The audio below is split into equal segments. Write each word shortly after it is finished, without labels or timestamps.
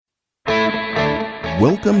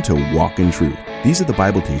Welcome to Walk in Truth. These are the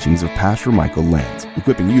Bible teachings of Pastor Michael Lance,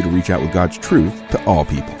 equipping you to reach out with God's truth to all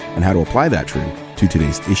people and how to apply that truth to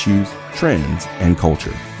today's issues, trends, and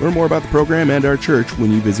culture. Learn more about the program and our church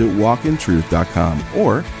when you visit walkintruth.com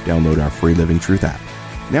or download our free Living Truth app.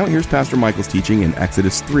 Now here's Pastor Michael's teaching in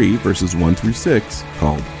Exodus 3, verses 1 through 6,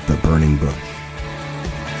 called The Burning Bush.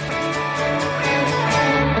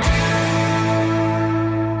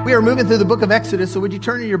 We are moving through the book of Exodus, so would you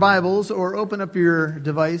turn in your Bibles or open up your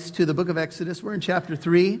device to the book of Exodus? We're in chapter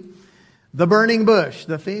 3, the burning bush,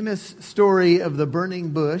 the famous story of the burning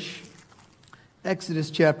bush.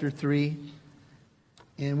 Exodus chapter 3,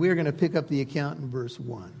 and we're going to pick up the account in verse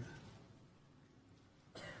 1.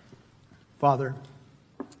 Father,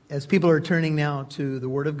 as people are turning now to the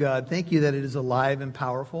Word of God, thank you that it is alive and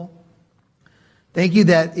powerful. Thank you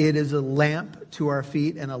that it is a lamp to our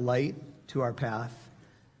feet and a light to our path.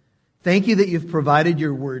 Thank you that you've provided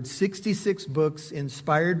your Word, 66 books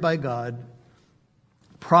inspired by God,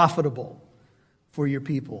 profitable for your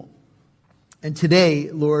people. And today,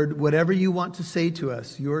 Lord, whatever you want to say to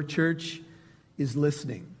us, your church is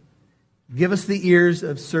listening. Give us the ears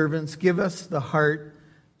of servants. Give us the heart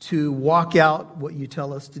to walk out what you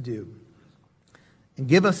tell us to do. And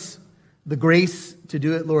give us the grace to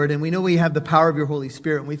do it, Lord. And we know we have the power of your Holy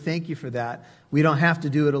Spirit, and we thank you for that. We don't have to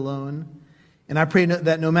do it alone. And I pray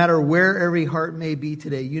that no matter where every heart may be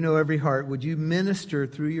today, you know every heart, would you minister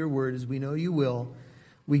through your word as we know you will.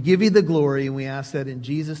 We give you the glory, and we ask that in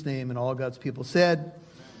Jesus' name, and all God's people said,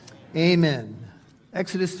 Amen.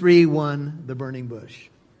 Exodus 3:1, the burning bush.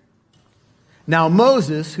 Now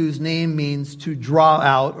Moses, whose name means to draw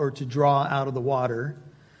out or to draw out of the water,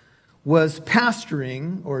 was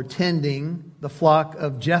pasturing or tending the flock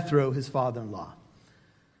of Jethro, his father-in-law.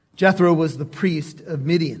 Jethro was the priest of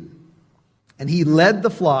Midian. And he led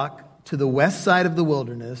the flock to the west side of the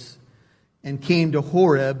wilderness and came to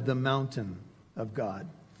Horeb, the mountain of God.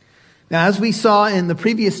 Now, as we saw in the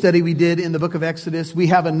previous study we did in the book of Exodus, we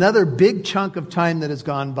have another big chunk of time that has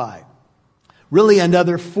gone by. Really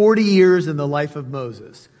another 40 years in the life of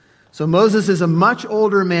Moses. So Moses is a much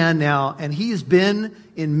older man now, and he's been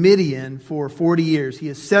in Midian for 40 years. He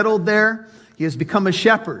has settled there. He has become a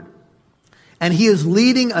shepherd. And he is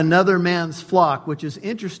leading another man's flock, which is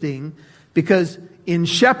interesting because in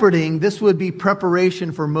shepherding, this would be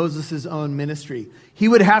preparation for Moses' own ministry. He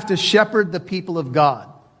would have to shepherd the people of God.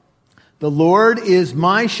 The Lord is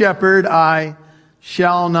my shepherd, I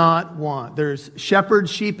shall not want. There's shepherd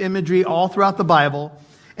sheep imagery all throughout the Bible.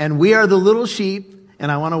 And we are the little sheep. And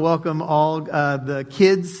I want to welcome all the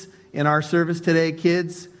kids in our service today.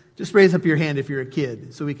 Kids, just raise up your hand if you're a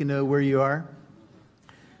kid so we can know where you are.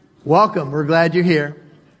 Welcome. We're glad you're here.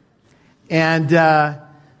 And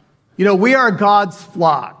we are God's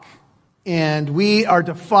flock, and we are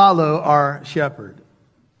to follow our shepherd.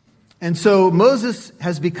 And so Moses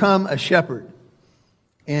has become a shepherd,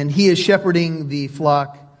 and he is shepherding the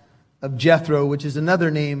flock of Jethro, which is another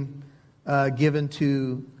name given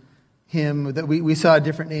to him. That we saw a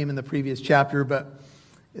different name in the previous chapter, but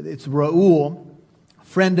it's Reuel,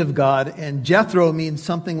 friend of God. And Jethro means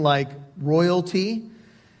something like royalty,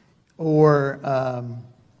 or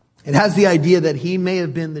it has the idea that he may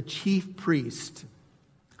have been the chief priest.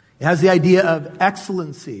 It has the idea of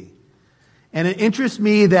excellency. And it interests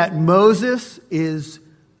me that Moses is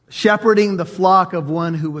shepherding the flock of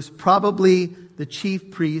one who was probably the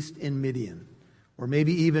chief priest in Midian, or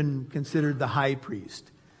maybe even considered the high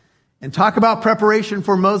priest. And talk about preparation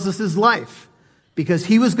for Moses' life, because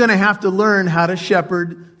he was going to have to learn how to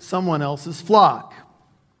shepherd someone else's flock,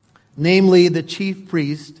 namely the chief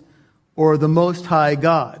priest or the Most High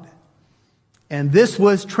God. And this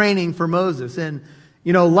was training for Moses. And,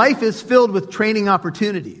 life is filled with training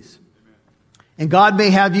opportunities. And God may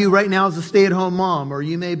have you right now as a stay-at-home mom, or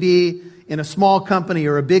you may be in a small company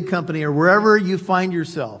or a big company or wherever you find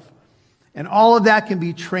yourself. And all of that can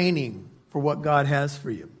be training for what God has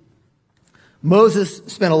for you. Moses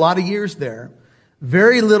spent a lot of years there.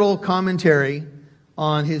 Very little commentary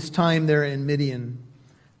on his time there in Midian,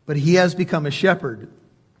 but he has become a shepherd.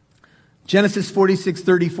 Genesis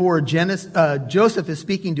 46:34, Joseph is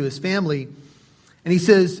speaking to his family, and he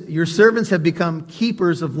says, "Your servants have become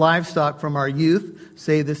keepers of livestock from our youth,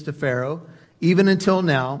 say this to Pharaoh, even until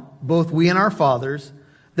now, both we and our fathers,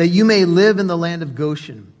 that you may live in the land of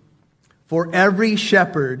Goshen. For every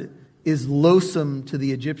shepherd is loathsome to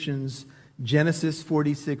the Egyptians." Genesis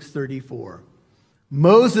 46:34.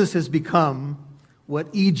 Moses has become what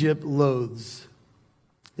Egypt loathes.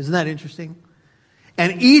 Isn't that interesting?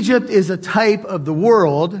 And Egypt is a type of the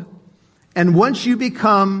world. And once you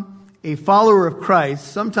become a follower of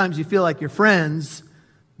Christ, sometimes you feel like your friends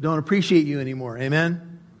don't appreciate you anymore.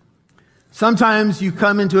 Amen? Sometimes you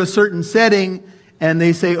come into a certain setting and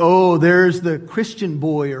they say, oh, there's the Christian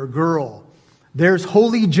boy or girl. There's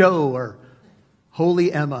Holy Joe or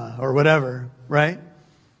Holy Emma or whatever, right?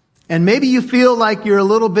 And maybe you feel like you're a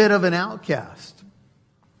little bit of an outcast.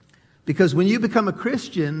 Because when you become a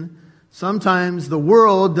Christian, sometimes the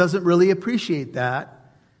world doesn't really appreciate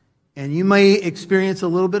that. And you may experience a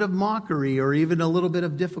little bit of mockery or even a little bit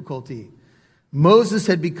of difficulty. Moses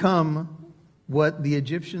had become what the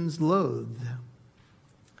Egyptians loathed.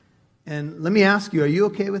 And let me ask you, are you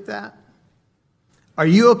okay with that? Are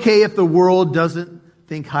you okay if the world doesn't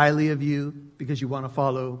think highly of you because you want to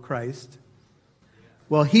follow Christ?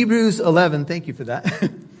 Well, Hebrews 11, thank you for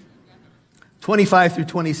that, 25 through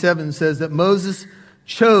 27 says that Moses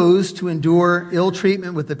chose to endure ill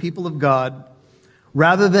treatment with the people of God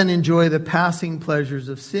rather than enjoy the passing pleasures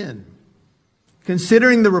of sin.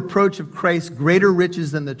 Considering the reproach of Christ greater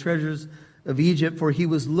riches than the treasures of Egypt, for he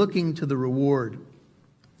was looking to the reward.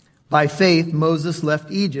 By faith, Moses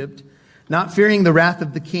left Egypt, not fearing the wrath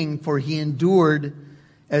of the king, for he endured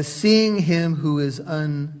as seeing him who is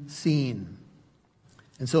unseen.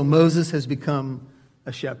 And so Moses has become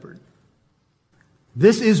a shepherd.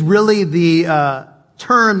 This is really the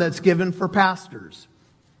term that's given for pastors.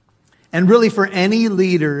 And really for any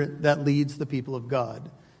leader that leads the people of God.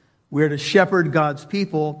 We're to shepherd God's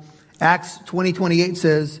people. Acts 20:28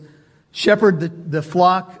 says, shepherd the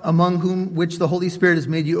flock among whom which the Holy Spirit has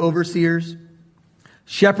made you overseers.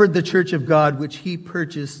 Shepherd the church of God which he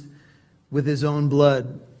purchased with his own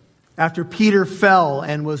blood. After Peter fell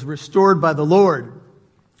and was restored by the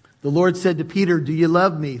Lord said to Peter, do you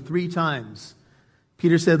love me? 3 times.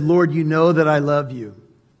 Peter said, Lord, you know that I love you.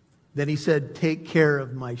 Then he said, take care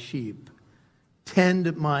of my sheep.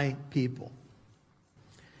 Tend my people.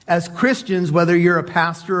 As Christians, whether you're a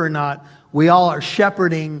pastor or not, we all are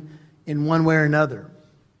shepherding in one way or another.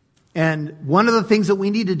 And one of the things that we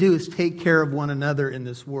need to do is take care of one another in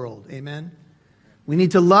this world. Amen? We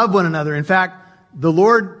need to love one another. In fact, the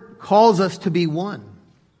Lord calls us to be one.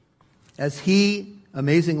 As He,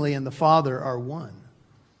 amazingly, and the Father are one.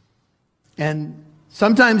 And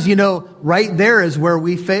sometimes, right there is where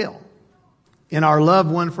we fail. In our love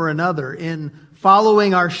one for another, in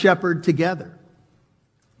following our shepherd together.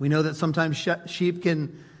 We know that sometimes sheep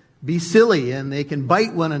can be silly and they can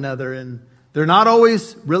bite one another and they're not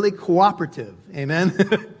always really cooperative. Amen?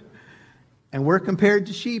 And we're compared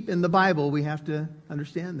to sheep in the Bible. We have to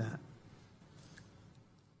understand that.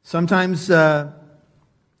 Sometimes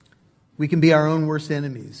we can be our own worst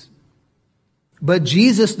enemies. But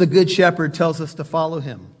Jesus, the Good Shepherd, tells us to follow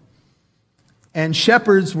Him. And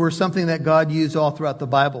shepherds were something that God used all throughout the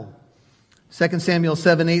Bible. 2 Samuel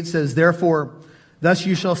 7:8 says, therefore, thus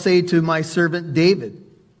you shall say to my servant David,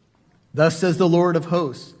 thus says the Lord of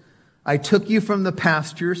hosts, I took you from the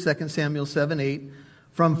pasture, 2 Samuel 7:8,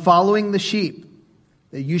 from following the sheep,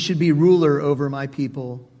 that you should be ruler over my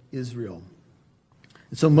people Israel.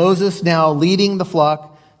 And so Moses now leading the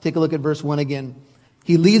flock, take a look at verse 1 again.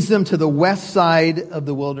 He leads them to the west side of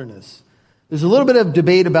the wilderness. There's a little bit of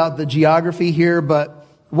debate about the geography here, but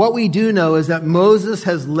what we do know is that Moses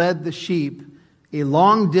has led the sheep a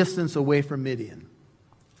long distance away from Midian.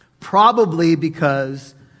 Probably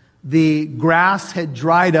because the grass had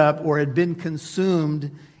dried up or had been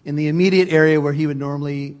consumed in the immediate area where he would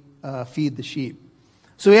normally feed the sheep.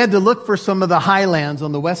 So he had to look for some of the highlands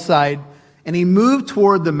on the west side, and he moved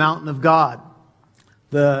toward the mountain of God.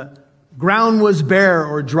 The ground was bare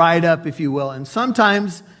or dried up, if you will, and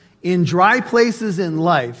sometimes in dry places in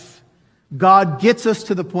life, God gets us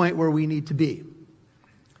to the point where we need to be.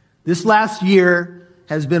 This last year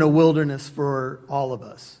has been a wilderness for all of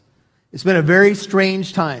us. It's been a very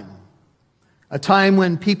strange time. A time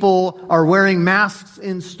when people are wearing masks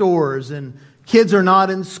in stores and kids are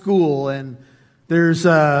not in school. And there's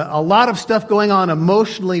a lot of stuff going on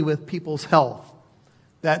emotionally with people's health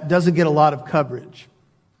that doesn't get a lot of coverage.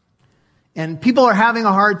 And people are having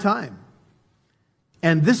a hard time.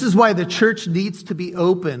 And this is why the church needs to be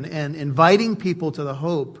open and inviting people to the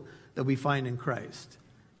hope that we find in Christ.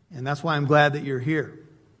 And that's why I'm glad that you're here.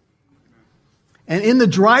 And in the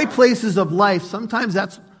dry places of life, sometimes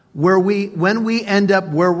that's when we end up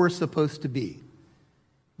where we're supposed to be.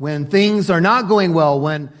 When things are not going well,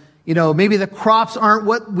 when, maybe the crops aren't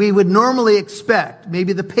what we would normally expect.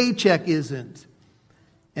 Maybe the paycheck isn't.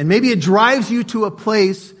 And maybe it drives you to a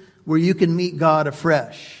place where you can meet God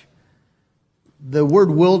afresh. The word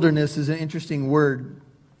wilderness is an interesting word.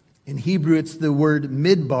 In Hebrew, it's the word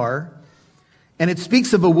midbar. And it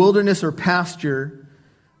speaks of a wilderness or pasture,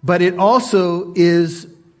 but it also is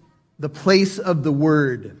the place of the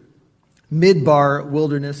word. Midbar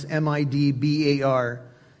wilderness, Midbar,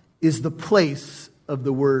 is the place of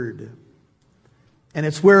the Word. And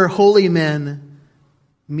it's where holy men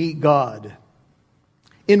meet God.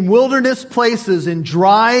 In wilderness places, in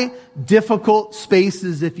dry, difficult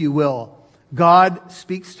spaces, if you will, God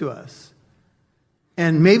speaks to us.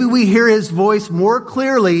 And maybe we hear His voice more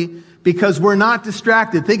clearly because we're not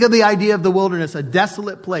distracted. Think of the idea of the wilderness, a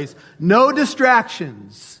desolate place. No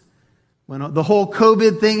distractions. When the whole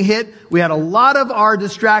COVID thing hit, we had a lot of our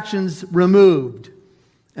distractions removed.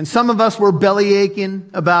 And some of us were belly aching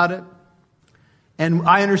about it. And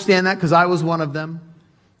I understand that because I was one of them.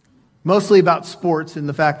 Mostly about sports and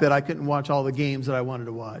the fact that I couldn't watch all the games that I wanted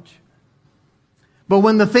to watch. But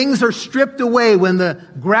when the things are stripped away, when the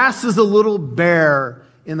grass is a little bare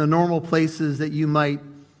in the normal places that you might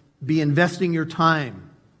be investing your time,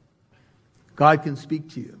 God can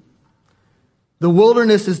speak to you. The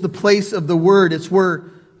wilderness is the place of the Word. It's where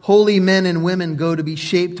holy men and women go to be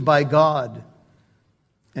shaped by God.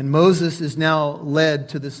 And Moses is now led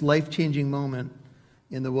to this life-changing moment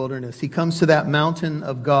in the wilderness. He comes to that mountain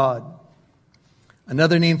of God.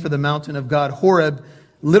 Another name for the mountain of God, Horeb,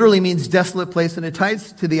 literally means desolate place, and it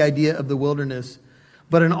ties to the idea of the wilderness.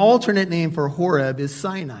 But an alternate name for Horeb is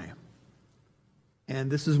Sinai.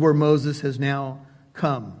 And this is where Moses has now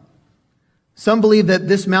come. Some believe that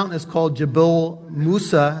this mountain is called Jebel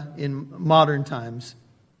Musa in modern times.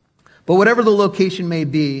 But whatever the location may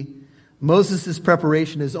be, Moses'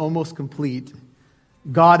 preparation is almost complete.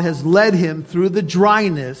 God has led him through the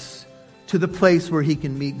dryness to the place where he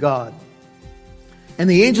can meet God. And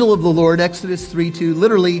the angel of the Lord, Exodus 3:2,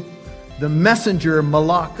 literally the messenger,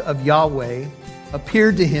 Malach of Yahweh,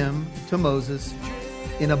 appeared to him, to Moses,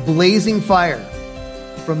 in a blazing fire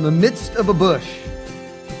from the midst of a bush.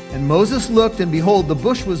 And Moses looked, and behold, the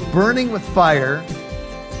bush was burning with fire,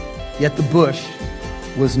 yet the bush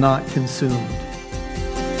was not consumed.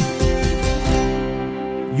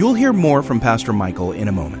 You'll hear more from Pastor Michael in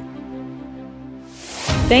a moment.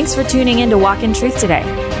 Thanks for tuning in to Walk in Truth today.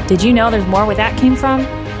 Did you know there's more where that came from?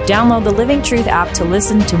 Download the Living Truth app to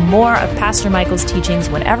listen to more of Pastor Michael's teachings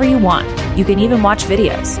whenever you want. You can even watch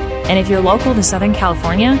videos. And if you're local to Southern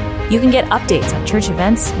California, you can get updates on church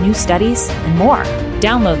events, new studies, and more.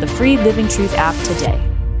 Download the free Living Truth app today.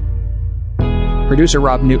 Producer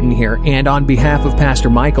Rob Newton here, and on behalf of Pastor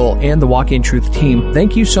Michael and the Walk in Truth team,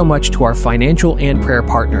 thank you so much to our financial and prayer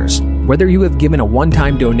partners. Whether you have given a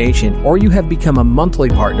one-time donation or you have become a monthly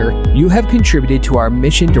partner, you have contributed to our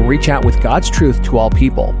mission to reach out with God's truth to all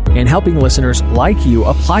people and helping listeners like you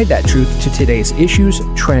apply that truth to today's issues,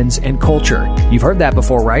 trends, and culture. You've heard that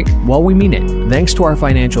before, right? Well, we mean it. Thanks to our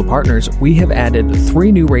financial partners, we have added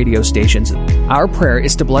 3 new radio stations. Our prayer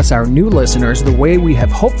is to bless our new listeners the way we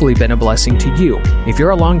have hopefully been a blessing to you. If you're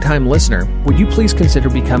a longtime listener, would you please consider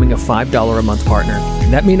becoming a $5 a month partner?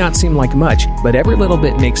 That may not seem like much, but every little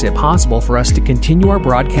bit makes it possible for us to continue our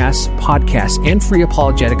broadcasts, podcasts, and free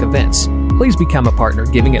apologetic events. Please become a partner,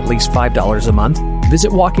 giving at least $5 a month. Visit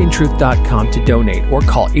walkintruth.com to donate or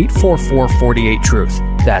call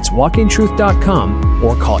 844-48-TRUTH. That's walkintruth.com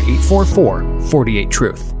or call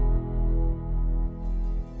 844-48-TRUTH.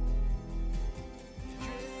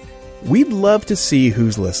 We'd love to see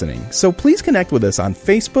who's listening, so please connect with us on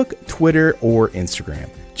Facebook, Twitter, or Instagram.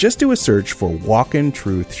 Just do a search for Walk in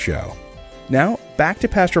Truth Show. Now, back to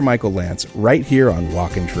Pastor Michael Lance right here on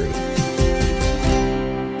Walk in Truth.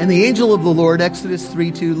 And the angel of the Lord, Exodus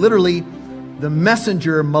 3:2, literally the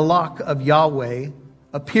messenger, Malach of Yahweh,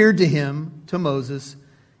 appeared to him, to Moses,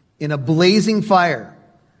 in a blazing fire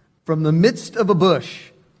from the midst of a bush.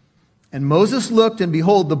 And Moses looked, and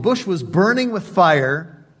behold, the bush was burning with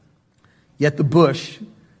fire, yet the bush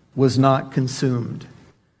was not consumed.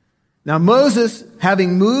 Now Moses,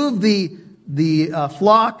 having moved the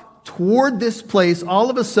flock toward this place, all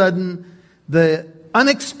of a sudden, the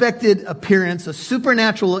unexpected appearance, a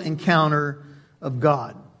supernatural encounter of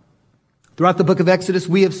God. Throughout the book of Exodus,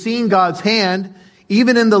 we have seen God's hand,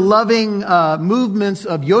 even in the loving movements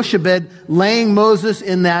of Yoshebed, laying Moses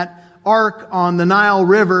in that ark on the Nile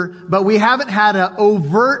River, but we haven't had an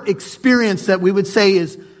overt experience that we would say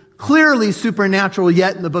is clearly supernatural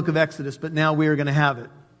yet in the book of Exodus, but now we are going to have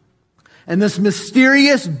it. And this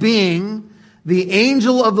mysterious being, the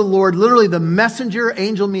angel of the Lord, literally the messenger,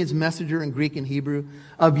 angel means messenger in Greek and Hebrew,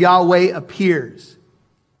 of Yahweh appears.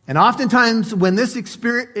 And oftentimes when this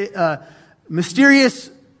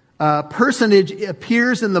mysterious personage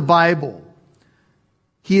appears in the Bible,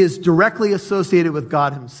 he is directly associated with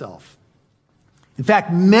God himself. In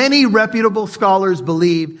fact, many reputable scholars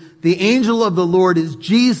believe the angel of the Lord is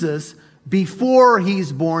Jesus before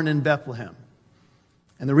he's born in Bethlehem.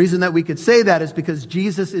 And the reason that we could say that is because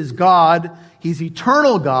Jesus is God. He's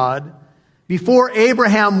eternal God. Before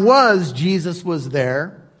Abraham was, Jesus was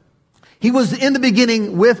there. He was in the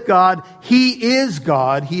beginning with God. He is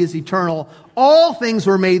God. He is eternal. All things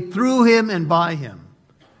were made through him and by him.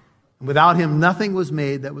 Without him, nothing was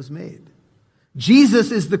made that was made.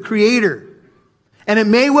 Jesus is the creator. And it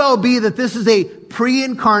may well be that this is a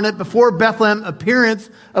pre-incarnate, before Bethlehem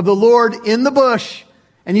appearance of the Lord in the bush.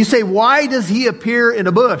 And you say, why does he appear in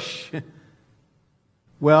a bush?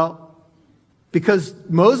 Well, because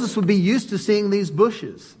Moses would be used to seeing these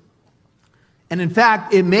bushes. And in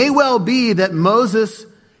fact, it may well be that Moses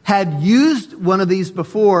had used one of these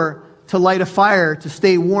before to light a fire, to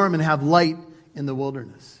stay warm and have light in the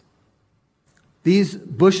wilderness. These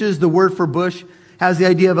bushes, the word for bush, has the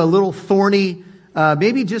idea of a little thorny,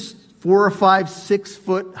 maybe just 4 or 5, 6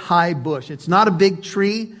 foot high bush. It's not a big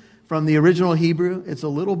tree from the original Hebrew. It's a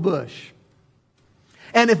little bush.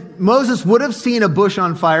 And if Moses would have seen a bush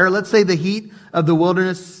on fire, let's say the heat of the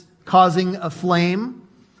wilderness causing a flame,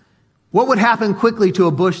 what would happen quickly to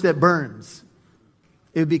a bush that burns?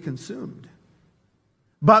 It would be consumed.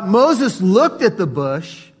 But Moses looked at the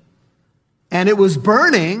bush, and it was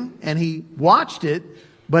burning, and he watched it,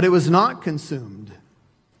 but it was not consumed.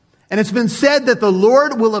 And it's been said that the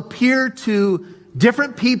Lord will appear to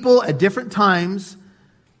different people at different times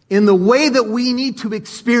in the way that we need to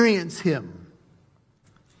experience him.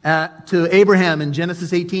 To Abraham in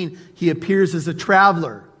Genesis 18, he appears as a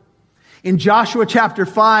traveler. In Joshua chapter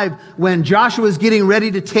 5, when Joshua is getting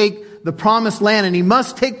ready to take the promised land and he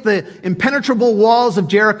must take the impenetrable walls of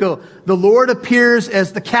Jericho, the Lord appears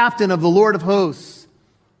as the captain of the Lord of hosts.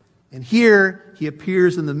 And here he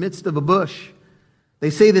appears in the midst of a bush. They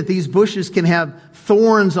say that these bushes can have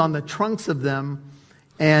thorns on the trunks of them,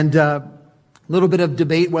 and a little bit of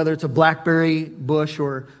debate whether it's a blackberry bush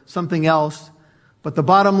or something else. But the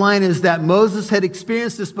bottom line is that Moses had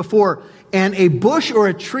experienced this before, and a bush or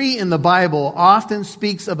a tree in the Bible often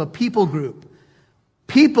speaks of a people group.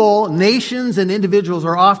 People, nations, and individuals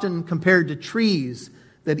are often compared to trees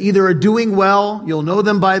that either are doing well, you'll know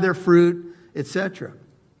them by their fruit, etc.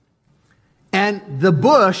 And the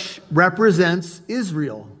bush represents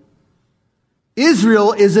Israel.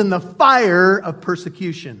 Israel is in the fire of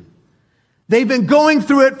persecution. They've been going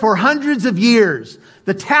through it for hundreds of years.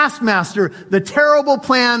 The taskmaster, the terrible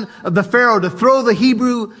plan of the Pharaoh to throw the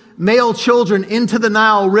Hebrew male children into the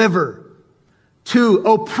Nile River, to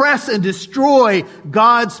oppress and destroy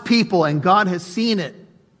God's people, and God has seen it.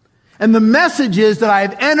 And the message is that I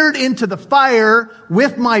have entered into the fire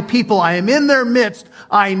with my people. I am in their midst.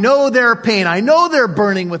 I know their pain. I know they're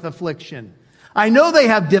burning with affliction. I know they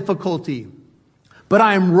have difficulty. But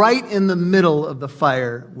I am right in the middle of the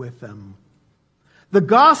fire with them. The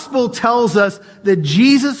gospel tells us that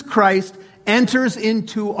Jesus Christ enters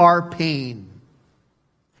into our pain.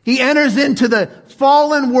 He enters into the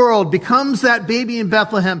fallen world, becomes that baby in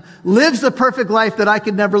Bethlehem, lives the perfect life that I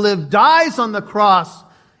could never live, dies on the cross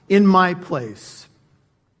in my place.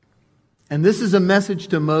 And this is a message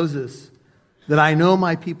to Moses that I know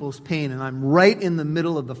my people's pain, and I'm right in the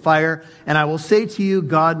middle of the fire. And I will say to you,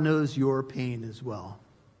 God knows your pain as well.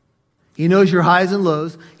 He knows your highs and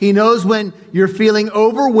lows. He knows when you're feeling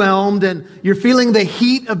overwhelmed and you're feeling the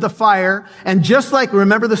heat of the fire. And just like,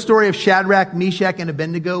 remember the story of Shadrach, Meshach, and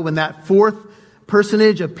Abednego, when that fourth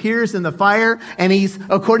personage appears in the fire and he's,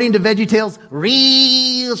 according to VeggieTales,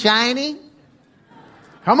 real shiny?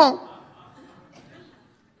 Come on.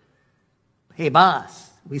 Hey,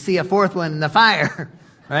 boss, we see a fourth one in the fire,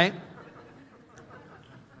 right?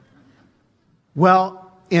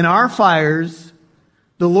 Well, in our fires,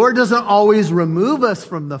 the Lord doesn't always remove us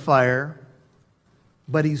from the fire,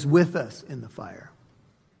 but he's with us in the fire.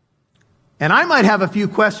 And I might have a few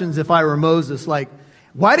questions if I were Moses, like,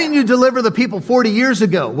 why didn't you deliver the people 40 years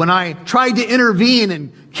ago when I tried to intervene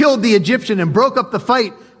and killed the Egyptian and broke up the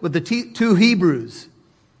fight with the two Hebrews?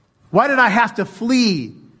 Why did I have to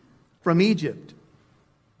flee from Egypt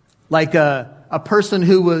like a person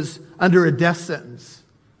who was under a death sentence?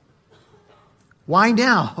 Why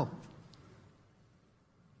now?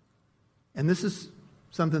 And this is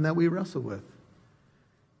something that we wrestle with.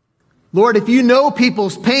 Lord, if you know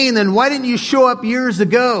people's pain, then why didn't you show up years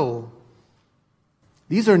ago?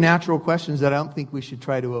 These are natural questions that I don't think we should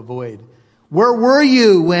try to avoid. Where were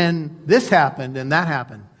you when this happened and that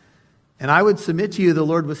happened? And I would submit to you, the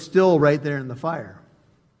Lord was still right there in the fire.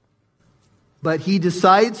 But he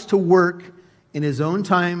decides to work in his own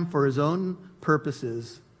time for his own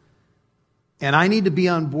purposes. And I need to be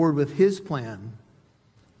on board with his plan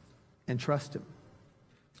and trust him.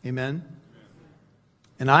 Amen?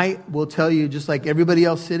 And I will tell you, just like everybody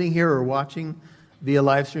else sitting here or watching via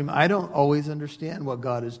live stream, I don't always understand what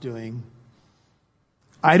God is doing.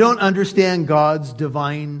 I don't understand God's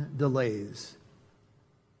divine delays.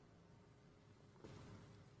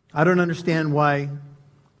 I don't understand why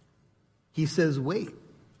he says wait.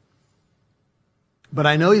 But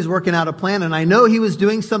I know he's working out a plan, and I know he was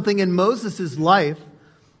doing something in Moses' life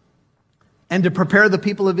and to prepare the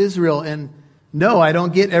people of Israel. And no, I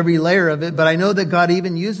don't get every layer of it, but I know that God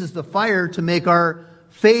even uses the fire to make our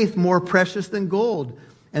faith more precious than gold.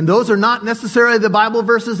 And those are not necessarily the Bible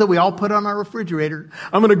verses that we all put on our refrigerator.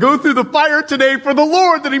 I'm going to go through the fire today for the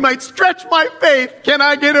Lord that he might stretch my faith. Can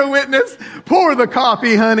I get a witness? Pour the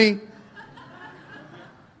coffee, honey.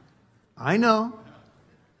 I know.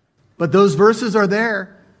 But those verses are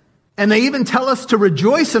there. And they even tell us to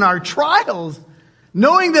rejoice in our trials,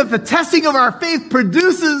 knowing that the testing of our faith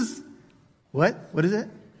produces, what? What is it?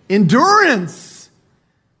 Endurance.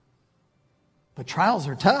 But trials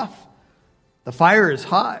are tough. The fire is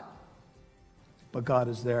hot, but God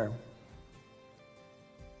is there.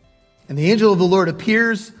 And the angel of the Lord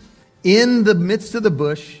appears in the midst of the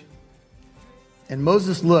bush, and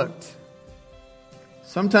Moses looked.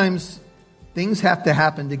 Sometimes things have to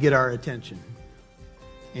happen to get our attention.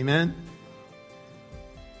 Amen?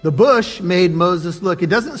 The bush made Moses look. It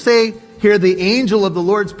doesn't say here the angel of the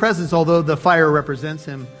Lord's presence, although the fire represents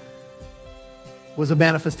him, was a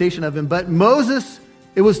manifestation of him. But Moses,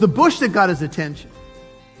 it was the bush that got his attention.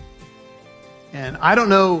 And I don't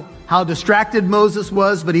know how distracted Moses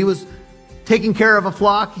was, but he was taking care of a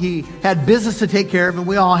flock. He had business to take care of, and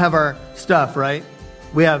we all have our stuff, right?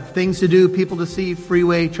 We have things to do, people to see,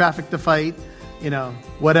 freeway traffic to fight,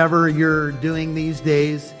 whatever you're doing these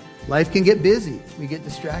days. Life can get busy. We get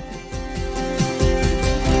distracted.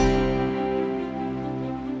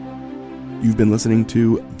 You've been listening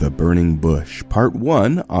to The Burning Bush, Part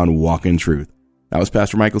 1 on Walk in Truth. That was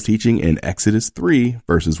Pastor Michael's teaching in Exodus 3,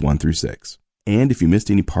 verses 1 through 6. And if you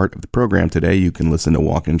missed any part of the program today, you can listen to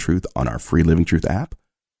Walk in Truth on our free Living Truth app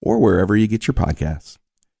or wherever you get your podcasts.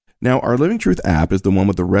 Now, our Living Truth app is the one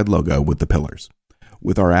with the red logo with the pillars.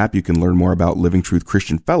 With our app, you can learn more about Living Truth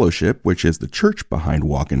Christian Fellowship, which is the church behind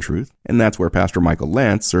Walk in Truth, and that's where Pastor Michael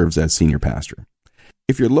Lantz serves as senior pastor.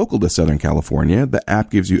 If you're local to Southern California, the app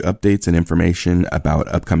gives you updates and information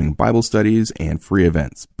about upcoming Bible studies and free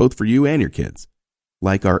events, both for you and your kids,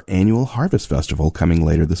 like our annual Harvest Festival coming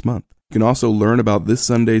later this month. You can also learn about this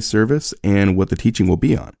Sunday's service and what the teaching will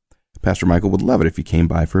be on. Pastor Michael would love it if you came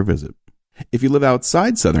by for a visit. If you live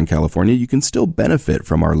outside Southern California, you can still benefit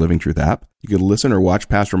from our Living Truth app. You can listen or watch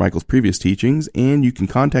Pastor Michael's previous teachings, and you can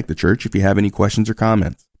contact the church if you have any questions or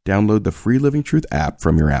comments. Download the free Living Truth app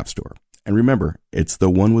from your app store. And remember, it's the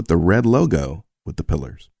one with the red logo with the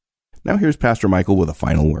pillars. Now here's Pastor Michael with a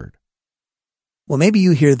final word. Well, maybe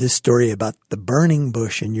you hear this story about the burning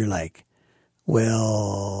bush and you're like,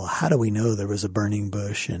 well, how do we know there was a burning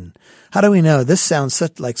bush? And how do we know? This sounds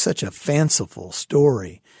like such a fanciful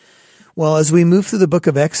story. Well, as we move through the book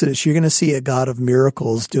of Exodus, you're going to see a God of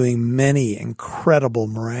miracles doing many incredible,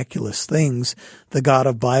 miraculous things. The God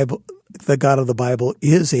of the Bible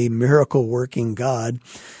is a miracle-working God.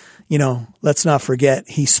 Let's not forget,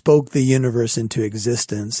 he spoke the universe into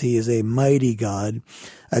existence. He is a mighty God,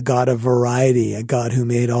 a God of variety, a God who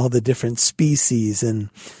made all the different species and,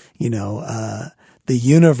 the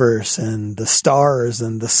universe and the stars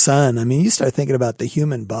and the sun. I mean, you start thinking about the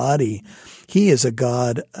human body. He is a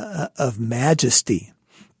God of majesty.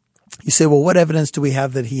 You say, well, what evidence do we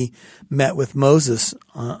have that he met with Moses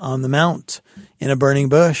on the mount in a burning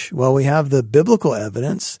bush? Well, we have the biblical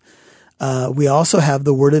evidence. We also have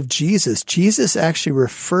the word of Jesus. Jesus actually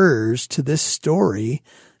refers to this story,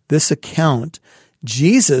 this account.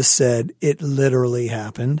 Jesus said it literally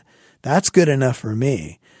happened. That's good enough for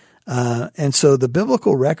me. And so the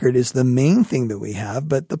biblical record is the main thing that we have,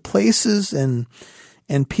 but the places and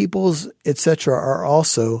peoples, etc., are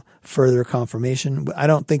also further confirmation. I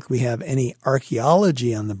don't think we have any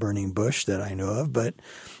archaeology on the burning bush that I know of, but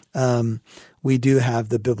we do have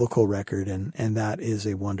the biblical record, and that is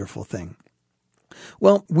a wonderful thing.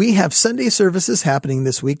 Well, we have Sunday services happening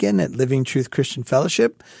this weekend at Living Truth Christian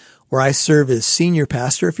Fellowship, where I serve as senior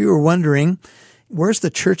pastor. If you were wondering, where's the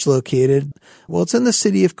church located? Well, it's in the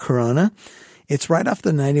city of Corona. It's right off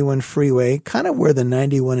the 91 freeway, kind of where the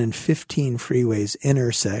 91 and 15 freeways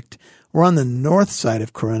intersect. We're on the north side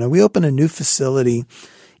of Corona. We opened a new facility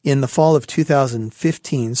in the fall of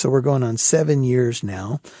 2015, so we're going on 7 years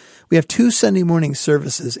now. We have 2 Sunday morning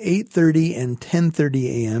services, 8:30 and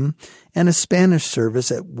 10:30 a.m., and a Spanish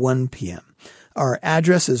service at 1 p.m. Our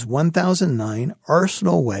address is 1009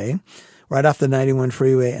 Arsenal Way, right off the 91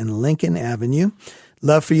 freeway and Lincoln Avenue.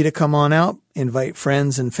 Love for you to come on out, invite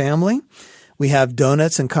friends and family. We have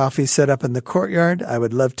donuts and coffee set up in the courtyard. I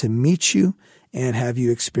would love to meet you and have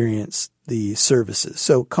you experience the services.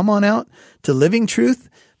 So come on out to Living Truth.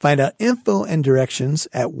 Find out info and directions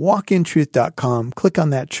at walkintruth.com. Click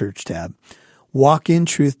on that church tab.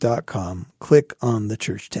 Walkintruth.com. Click on the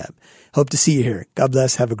church tab. Hope to see you here. God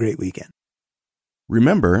bless. Have a great weekend.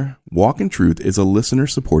 Remember, Walk in Truth is a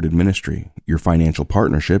listener-supported ministry. Your financial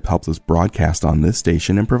partnership helps us broadcast on this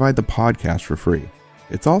station and provide the podcast for free.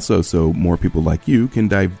 It's also so more people like you can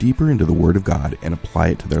dive deeper into the Word of God and apply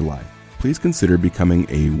it to their life. Please consider becoming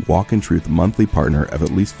a Walk in Truth monthly partner of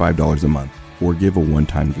at least $5 a month, or give a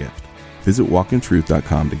one-time gift. Visit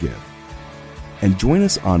walkintruth.com to give. And join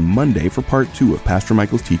us on Monday for part 2 of Pastor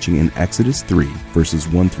Michael's teaching in Exodus 3, verses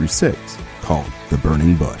 1 through 6, called The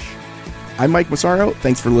Burning Bush. I'm Mike Massaro.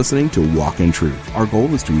 Thanks for listening to Walk in Truth. Our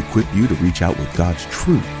goal is to equip you to reach out with God's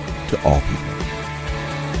truth to all people.